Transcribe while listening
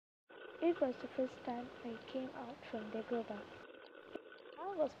It was the first time I came out from the global.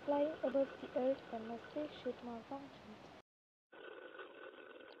 I was flying above the earth and my spaceship malfunctioned.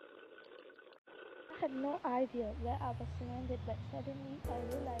 I had no idea where I was landed, but suddenly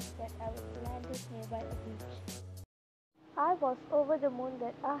I realized that I was landed nearby a beach. I was over the moon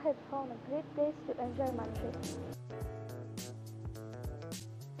that I had found a great place to enjoy my trip.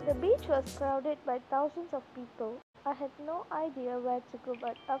 The beach was crowded by thousands of people. I had no idea where to go,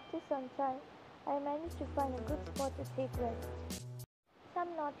 but after some time, I managed to find a good spot to take rest. Some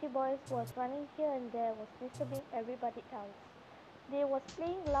naughty boys was running here and there was disturbing everybody else. They was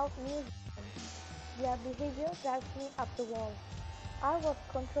playing loud music. Their behavior drives me up the wall. I was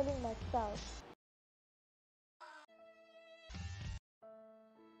controlling myself.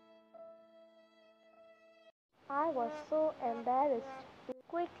 I was so embarrassed.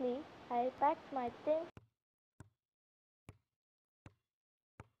 Quickly, I packed my things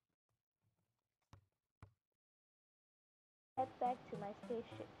and head back to my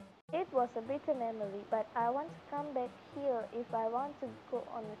station. It was a bitter memory, but I want to come back here if I want to go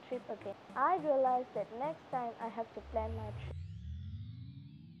on a trip again. I realized that next time I have to plan my trip.